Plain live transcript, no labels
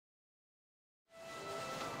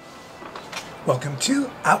Welcome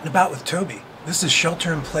to Out and About with Toby. This is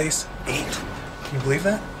Shelter-in-Place VIII. Can you believe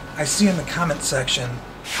that? I see in the comment section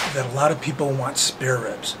that a lot of people want spare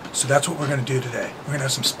ribs. So that's what we're going to do today. We're going to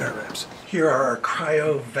have some spare ribs. Here are our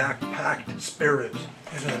cryo-vac packed spare ribs.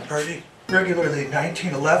 Isn't it pretty? Regularly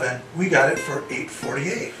 $19.11, we got it for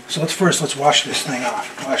 $8.48. So let's wash this thing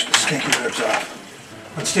off. Wash the stinky ribs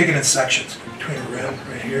off. Let's take it in sections. Between a rib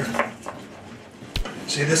right here.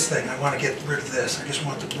 See this thing, I want to get rid of this. I just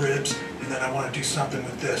want the ribs, and then I want to do something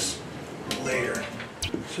with this later.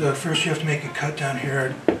 So first you have to make a cut down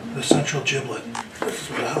here at the central giblet. This is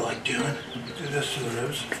what I like doing. Do this to the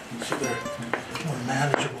ribs so they're more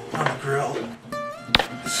manageable on the grill.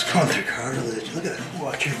 This is going through cartilage. Look at that.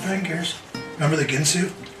 Watch your fingers. Remember the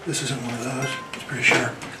ginsu? This isn't one of those. It's pretty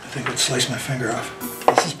sharp. I think it would slice my finger off.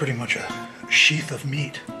 This is pretty much a sheath of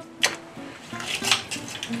meat.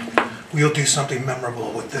 We'll do something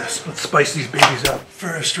memorable with this. Let's spice these babies up.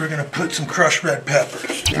 First, we're going to put some crushed red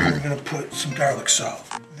peppers. Then we're going to put some garlic salt.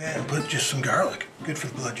 Then put just some garlic. Good for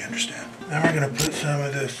the blood, you understand. Then we're going to put some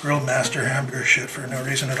of this Grilled Master hamburger shit for no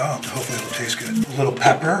reason at all. Hopefully it'll taste good. A little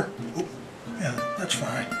pepper. Ooh, yeah, that's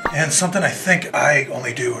fine. And something I think I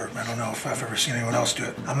only do, or I don't know if I've ever seen anyone else do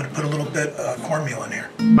it. I'm going to put a little bit of cornmeal in here.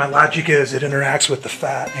 My logic is it interacts with the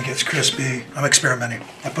fat and gets crispy. I'm experimenting.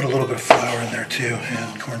 I put a little bit of flour in there too,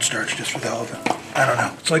 and cornstarch just for the hell of it. I don't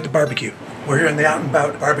know. It's like the barbecue. We're here in the Out and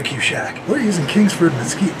About barbecue shack. We're using Kingsford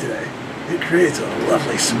mesquite today. It creates a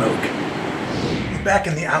lovely smoke. We're back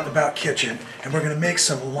in the Out and About kitchen, and we're going to make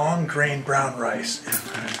some long grain brown rice.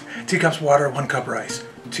 2 cups water, 1 cup rice.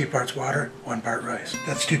 2 parts water, 1 part rice.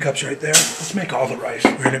 That's 2 cups right there. Let's make all the rice.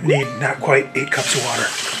 We're going to need not quite 8 cups of water.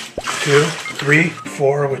 2, 3,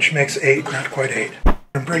 4, which makes 8, not quite 8.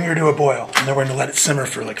 And bring her to a boil, and then we're going to let it simmer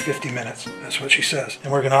for like 50 minutes. That's what she says.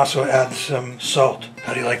 And we're going to also add some salt.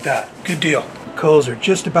 How do you like that? Good deal. Coals are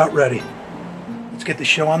just about ready. Let's get the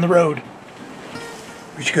show on the road.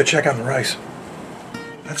 We should go check on the rice.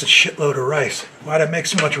 That's a shitload of rice. Why'd I make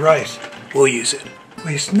so much rice? We'll use it.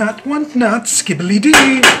 Waste not, want not, skibbly-dee.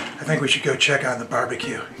 I think we should go check on the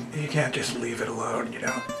barbecue. You can't just leave it alone, you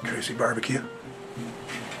know, crazy barbecue.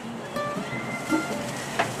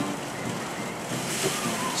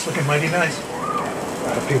 It's looking mighty nice. A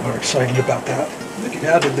lot of people are excited about that. Look at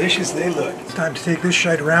how delicious they look. It's time to take this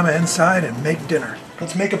shitorama inside and make dinner.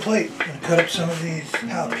 Let's make a plate. I'm gonna cut up some of these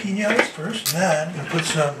jalapenos first. Then I'm gonna put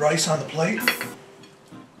some rice on the plate.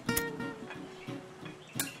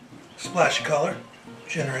 Splash of color.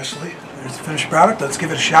 Generously. There's the finished product. Let's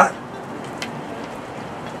give it a shot.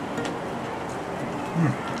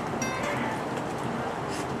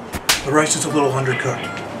 The rice is a little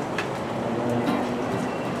undercooked.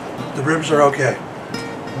 The ribs are okay.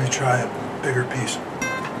 Let me try a bigger piece.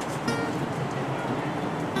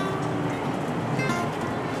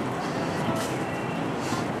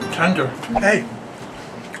 Tender. Hey,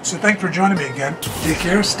 so thanks for joining me again. Take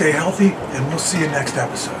care, stay healthy, and we'll see you next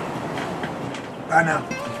episode. Bye now.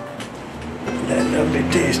 That lovely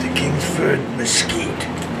taste of Kingsford mesquite.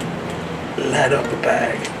 Light up the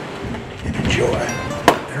bag and enjoy.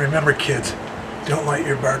 And remember, kids, don't light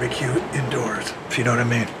your barbecue indoors, if you know what I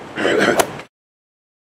mean.